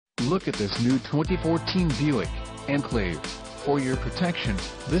look at this new 2014 Buick Enclave. For your protection,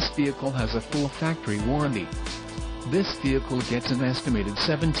 this vehicle has a full factory warranty. This vehicle gets an estimated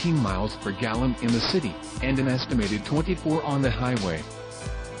 17 miles per gallon in the city, and an estimated 24 on the highway.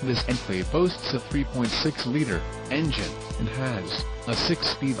 This Enclave boasts a 3.6-liter engine, and has a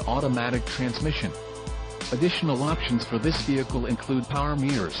 6-speed automatic transmission. Additional options for this vehicle include power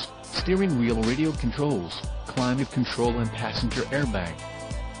mirrors, steering wheel radio controls, climate control and passenger airbag.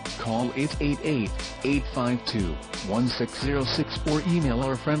 Call 888-852-1606 or email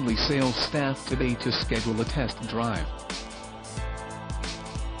our friendly sales staff today to schedule a test drive.